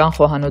վիետնամական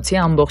խոհանոցի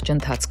ամբողջ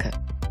ընթացքը։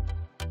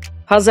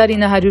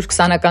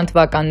 1920-ական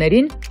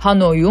թվականներին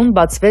Հանոյում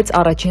բացվեց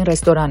առաջին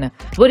ռեստորանը,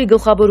 որի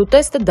գլխավոր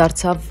ուտեստը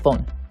դարձավ ֆոն։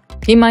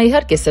 Հիմա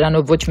իհարկե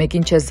սրանով ոչ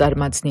մեկին չես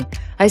զարմացնի,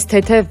 այս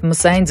թեթև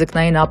մսային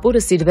ձկնային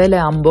ապուրը սիրվել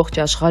է ամբողջ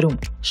աշխարհում,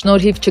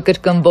 շնորհիվ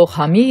չկրկնվող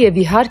համի եւ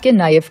իհարկե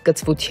նաեւ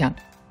կծվության։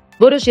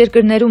 Որոշ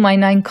երկրներում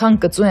այն այնքան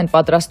կծու են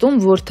պատրաստում,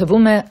 որ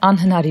թվում է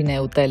անհնարին է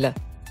ուտելը։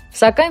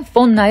 Սակայն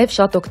ֆոն նաեւ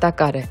շատ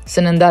օգտակար է,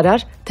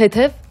 սննդարար,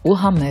 թեթև ու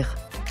համեղ։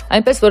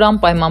 Այնպես որ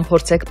անպայման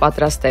փորձեք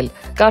պատրաստել,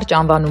 կարճ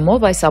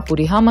անվանումով այս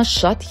ապուրի համը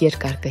շատ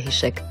երկար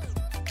կհիշեք։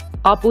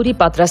 Ապուրի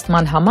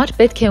պատրաստման համար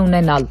պետք է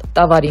ունենալ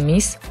տավարի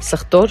միս,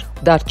 սխտոր,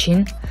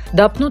 դարչին,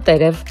 դափնու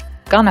տերև,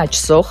 կանաչ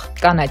սոխ,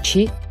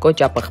 կանաչի,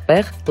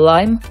 կոճապղպեղ,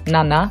 լայմ,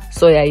 նանա,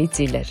 սոյայի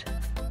ծիլեր։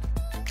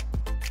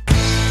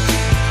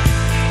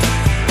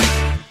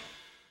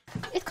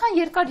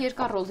 Այդքան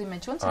երկար ռոլի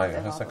մեջ ոնց է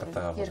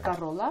տեղավորել։ Երկար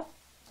ռոլա։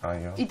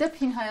 Այո։ Իդեպ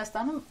հին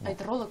Հայաստանում այդ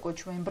ռոլը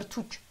կոչվում են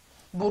բրթուճ։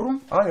 Բուրում,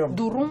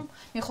 դուրում,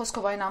 մի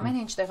խոսքով այն ամենը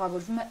ինչ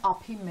տեղավորվում է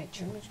ափի մեջ։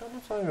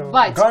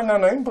 Բայց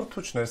գարնանային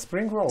բրթուճներ,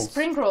 spring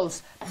rolls,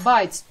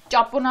 բայց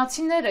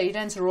ճապոնացիները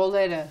իրենց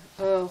ռոլերը,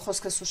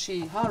 խոսքը սուշի,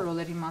 հա,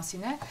 ռոլերի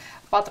մասին է,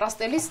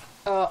 պատրաստելիս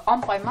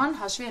անպայման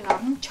հաշվի են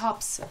առնում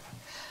չափսը։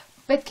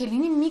 Պետք է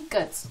լինի մի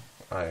կծ։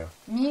 Այո։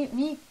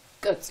 Մի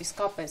կծ,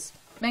 իսկապես։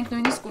 Մենք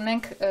նույնիսկ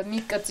ունենք մի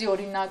կծի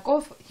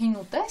օրինակով հին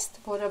ուտեստ,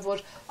 որը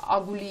որ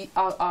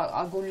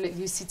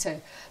ագուլիսից է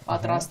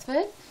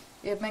պատրաստվել։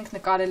 Եվ մենք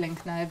նկարել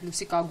ենք նաև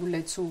Լուսիկ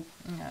Ագուլեցու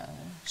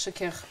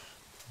շքեղ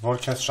որ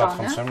քեզ շատ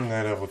խնդրեմ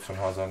ներողություն,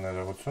 հազար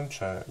ներողություն,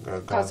 չէ,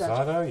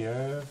 գազարը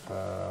եւ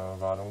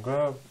վարունգը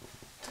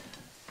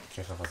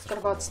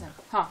կրվածն է,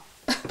 հա,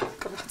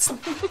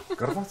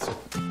 կրվածը։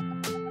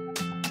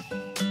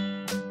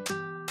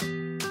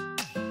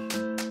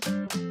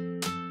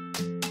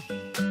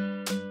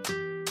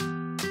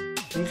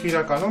 Ինքը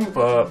իրականում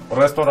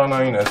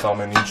ռեստորանային է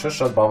ամեն ինչը,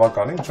 շատ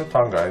բավականին, չէ,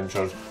 թանկ է, ինչ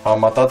որ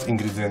համատած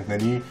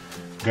ինգրեդիենտների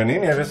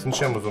գնին եւ ես ինչ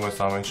եմ ուզում ես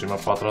ամեն ինչ հիմա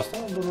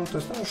պատրաստեմ, բոլոր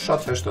տեսնում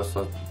շատ հեշտ է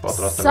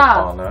պատրաստել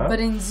բանը։ Սա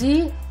բրինձի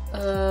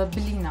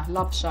բլինա,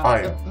 լապշա։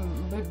 Այո։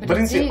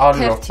 Բրինձի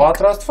արյով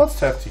պատրաստված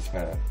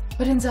թերթիկներ են։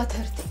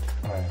 Բրինձաթերթիկ։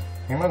 Այո։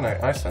 Հիմա նայ,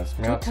 այսպես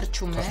մի հատ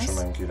թրջում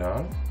ենք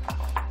իրան։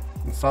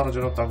 սառը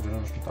ջրով տաք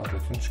ջրով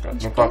տարբերություն չկա։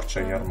 Նո տաք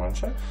չէ, երման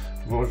չէ,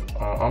 որ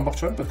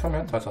ամբողջովին պետք է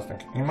միայն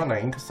թացածենք։ Հիմա նա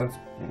ինքը սենց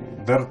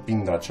դեռ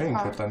պինդա չէ,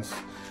 ինքը տենց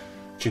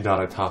չի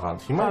դարե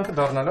թաղանդ։ Հիմա ինքը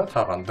դառնալա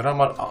թաղանդ։ Դրա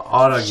համար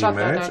արագի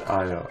մեջ,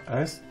 այո,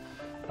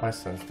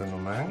 այս սենց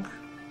դնում ենք։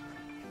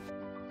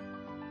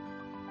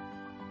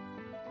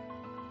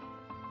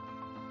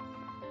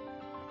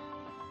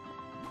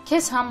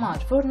 Քեզ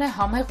համար, որն է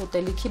համեղ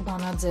ուտելիքի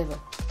բանաձևը։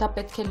 Դա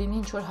պետք է լինի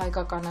ինչ-որ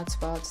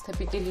հայկականացված, թե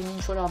պիտի լինի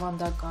ինչ-որ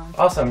ավանդական։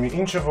 Ասեմ,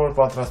 ինչը որ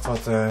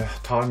պատրաստված է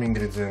թարմ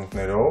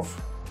ինգրեդիենտներով,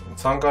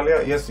 ցանկալի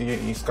է, ես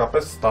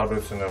իսկապես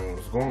տարբերություն եմ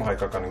զգում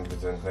հայկական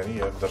ինգրեդիենտների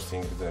եւ դրսի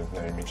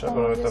ինգրեդիենտների միջեւ,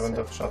 որովհետեւ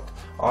այնտեղ շատ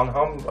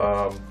անհամ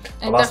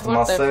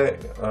պլաստմասե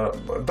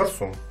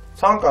դրսում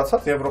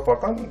ցանկացած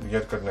եվրոպական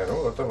երկրներում,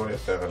 որտեղ որ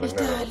ես եղել եմ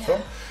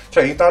ներառություն։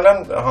 Չէ,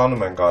 Իտալիան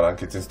հանում են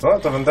garankից ինձ թվում է,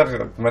 որտեղ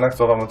այնտեղ մենակ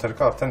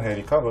ծովամթերքը արդեն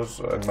հերիք է, որ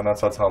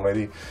մնացած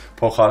համերի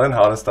փոխարեն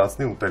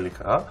հարստացնի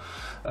ուտելիքը, հա։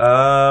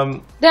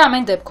 Դե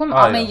ամեն դեպքում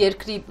ամեն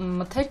երկրի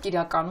մթերք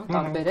իրականում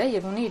տարբեր է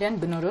եւ ունի իրեն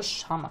բնորոշ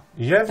համը։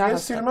 Եվ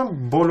ես սիրում եմ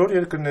բոլոր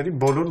երկրների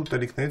բոլոր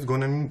ուտելիքներից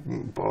գոնե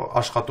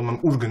աշխատում եմ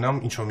ուր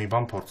գնամ ինչ-որ մի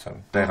բան փորձեմ,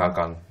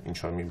 տեղական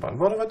ինչ-որ մի բան,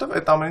 որովհետեւ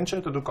այդ ամեն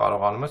ինչը դու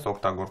կարողանում ես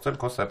օգտագործել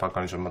քո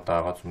սեփական ինչ-որ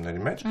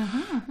մտահղացումների մեջ,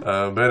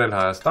 բերել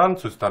Հայաստան,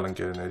 ցույց տալ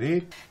ընկերների։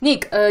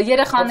 Նիկ,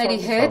 երեխաների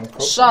հետ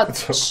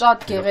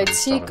շատ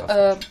գեղեցիկ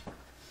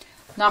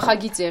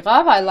նախագիծ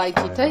եղավ, I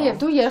like it-ը, եւ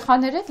դու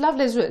երեխաների հետ լավ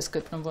լեզու ես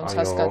գտնում, ոնց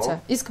հասկացա։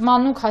 Իսկ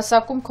մանուկ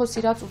հասակում քո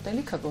սիրած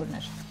ուտելիքը ո՞րն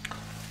էր։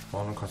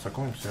 Մանուկ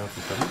հասակում իմ սիրած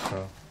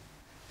ուտելիքը։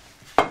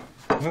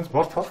 Ինձ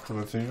բարդ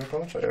թվեց,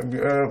 իրականում չէ։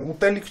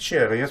 Ուտելիք չի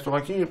եղել, ես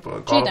ուղղակի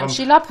կարող եմ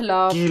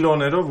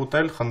կիլոներով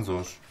ուտել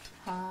խնձոր։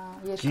 Հա,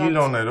 երկար։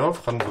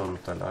 Կիլոներով խնձոր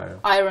ուտել, այո։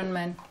 Iron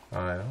Man։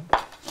 Այո։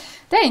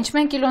 Դե ինչ,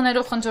 մենք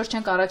կիլոներով խնձոր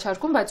չենք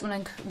առաջարկում, բայց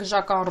ունենք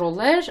գժական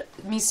ռոլեր,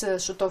 միսը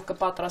շուտով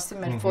կպատրաստի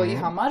մեր ֆոյի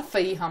համար,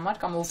 ֆեի համար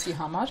կամ օֆի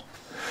համար։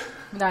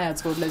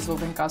 Նայած որ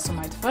լեզվով ենք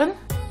ասում այդ ֆ-ն։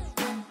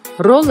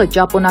 Ռոլը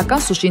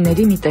ճապոնական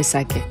սուշիների մի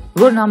տեսակ է,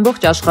 որն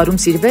ամբողջ աշխարհում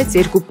սիրվեց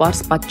երկու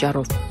պարզ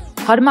պատճառով։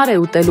 Հարմար է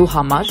ուտելու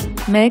համար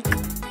 1,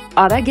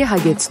 արագ է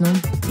հագեցնում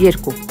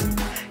 2։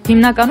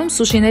 Հիմնականում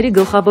սուշիների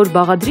գլխավոր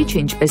բաղադրիչը,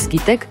 ինչպես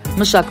գիտեք,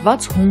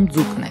 մշակված հում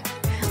ձուկն է։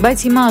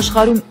 Բայց հիմա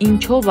աշխարհում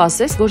ինչով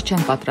ասես, որ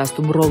չեն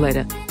պատրաստում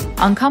ռոլերը։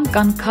 Անգամ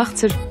կան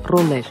քաղցր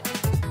ռոլեր։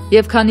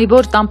 Եվ քանի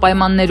որ տան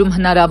պայմաններում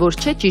հնարավոր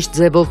չէ ճիշտ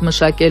ձևով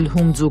մշակել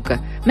հում ձուկը,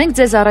 մենք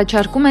ձեզ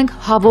առաջարկում ենք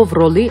հավով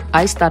ռոլի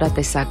այս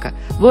տարատեսակը,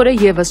 որը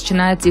եւս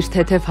չնայած իր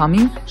թեթև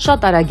համին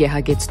շատ արագ է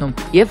հագեցնում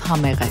եւ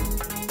համեղ է։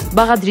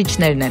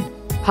 Բաղադրիչներն են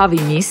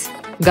հավի միս,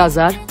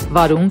 գազար,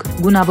 վարունգ,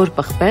 գունավոր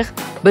պղպեղ,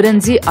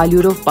 բրնձի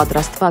ալյուրով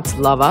պատրաստված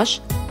լավաշ,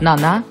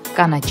 նանա,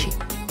 կանաչի։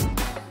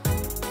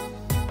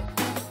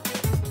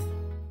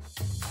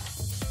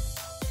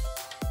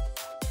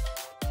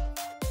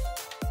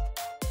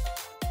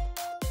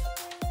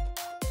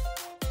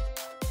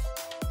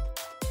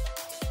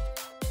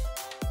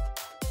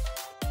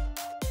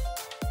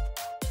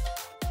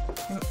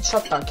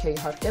 Շատ տաք է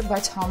իհարկե,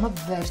 բայց համը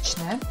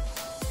վերջն է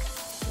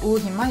ու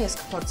հիմա ես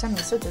կփորձեմ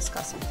միսը դες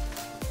կասեմ։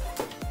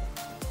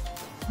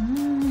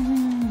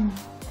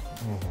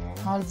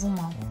 Հալվում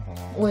է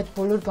ու այդ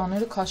բոլոր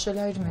բաները քաշել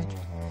է իր մեջ։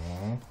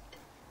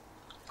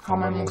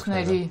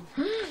 Համեմունքների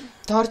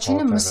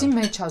դարչինը մսի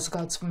մեջ է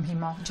զգացվում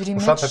հիմա, ջրի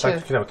մեջ չէ։ Շատ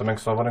հետաքրքիր է, որտեղ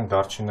մենք սովոր ենք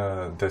դարչինը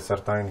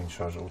դեսերտային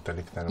ինչ-որ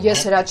ուտելիքներում։ Ես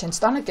հրաչենց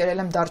տանը կերել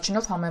եմ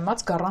դարչինով համեմած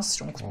գառան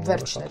սրունք,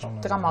 վերջներ,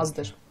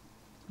 տրամազդեր։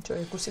 Ինչո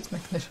երկուսից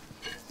մեկն էր։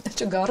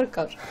 Չգառը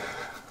կար։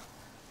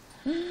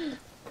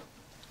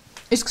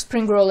 Իսկ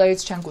spring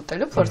roll-երից չենք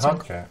ուտելու,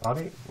 փորձենք։ Հա,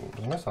 արի,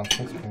 ուզում ես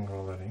անցնենք spring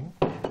roll-երին։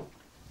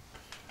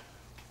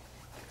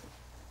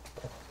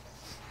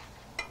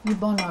 Մի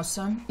բան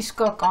ասեմ,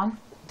 իսկական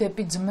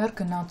դեպի ձմեռ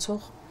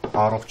գնացող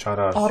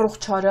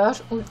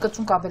առողջարար ու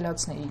կծունկ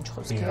ավելացնեի ինչ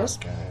խոսքի ես։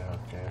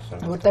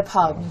 Որտեւ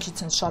հա, ինչից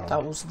են շատ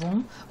է ուզվում,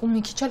 ու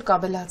մի քիչ էլ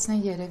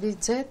կավելացնեն երևի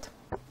ձեթ։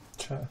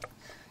 Չէ։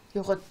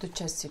 Յուղոտ դու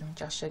չես սիրում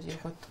ճաշել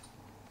յուղոտ։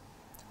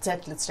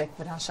 Ձեթ լցրեք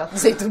վրան շատ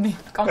զեյթունի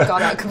կամ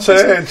կարագ։ Չէ։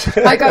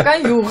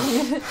 Հայկական յուղ։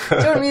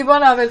 Ճոր մի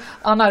բան ավել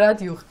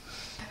անարատ յուղ։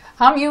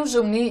 Համի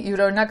ուժը ունի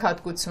յուրօրինակ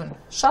հատկություն։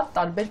 Շատ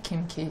տարբեր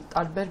քիմքի,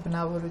 տարբեր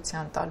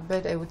բնավորության,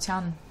 տարբեր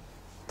էության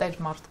տեր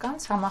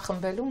մարդկանց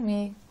համախմբելու մի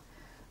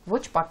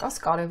ոչ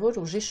պակաս կարևոր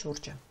ուժի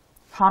շուրջը։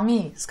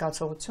 Համի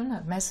զգացողությունը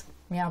մեզ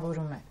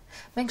միավորում է։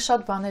 Մենք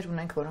շատ բաներ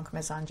ունենք, որոնք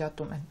մեզ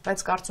անջատում են,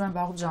 բայց կարծում եմ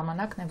վաղուց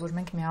ժամանակն է, որ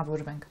մենք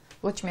միավորվենք։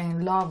 Ոչ միայն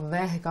լավ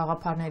վեհ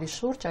գաղափարների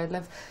շուրջ,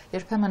 այլև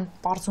երբեմն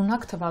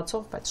պարզունակ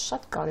թվացող, բայց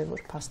շատ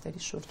կարևոր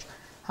փաստերի շուրջ։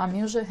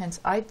 Համի ուժը հենց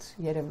այդ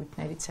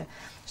երևույթներից է։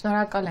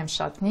 Շնորհակալ եմ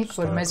շատ Նիկ,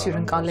 որ մեզ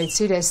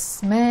հյուրընկալեցիր այս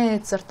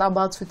մեծ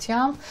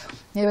ծրտաբացությամբ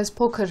եւ այս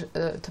փոքր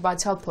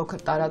թվացial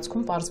փոքր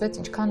տարածքում պարզվեց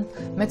ինչքան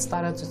մեծ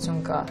տարածություն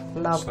կա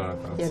լավ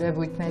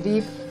երևույթների,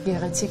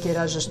 գեղեցիկ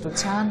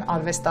երաժշտության,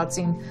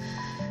 արվեստածին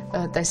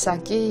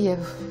տեսակի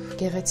եւ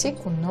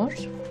գեղեցիկ ու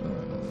նոր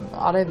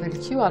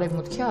արևելքի ու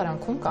արևմուտքի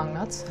արանքում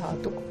կանգնած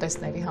հատուկ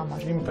տեսների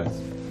համար։ Ինպես։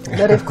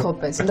 Լրիվ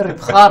քոպես, լրիվ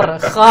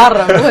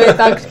խառը, ու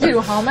հետաքրքիր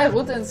ու համեղ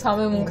ու տենց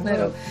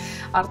համեմունքներով։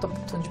 Արտոն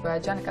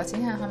Թունջբայաջյանը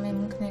կասի, հա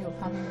համեմունքներով։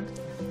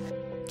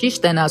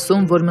 Ճիշտ են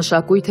ասում, որ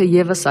մշակույթը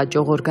եւս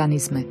աճող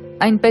օրգանիզմ է։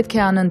 Այն պետք է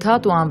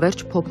անընդհատ ու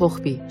անվերջ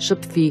փոփոխվի,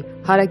 շփվի,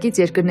 հարակից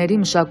երկրների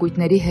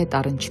մշակույթների հետ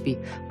առնչվի,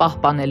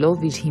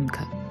 պահպանելով իր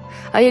հիմքը։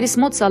 Հայերիս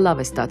մոտ սա լավ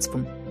է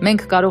ստացվում։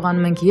 Մենք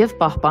կարողանում ենք եւ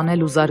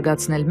պահպանել ու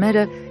զարգացնել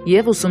մերը,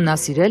 եւ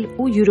ուսումնասիրել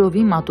ու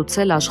յուրովի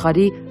մատուցել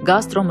աշխարհի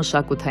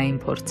գաստրոմշակութային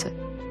փորձը։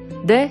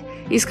 Դե,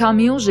 իսկ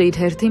Համի ուժը իր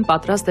հերթին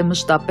պատրաստ է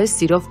մշտապես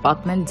սիրով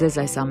պատմել ձեզ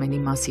այս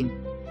ամենի մասին։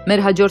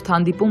 Մեր հաջորդ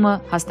հանդիպումը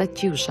հաստատ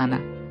չի ուշանա։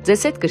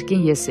 Ձեզ հետ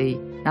կրկին ես էի,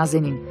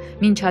 Նազենին,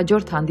 մինչ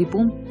հաջորդ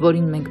հանդիպում,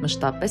 որին մենք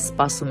մշտապես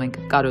սպասում ենք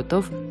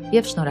կարոտով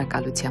եւ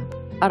շնորհակալությամբ։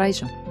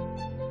 Առայժմ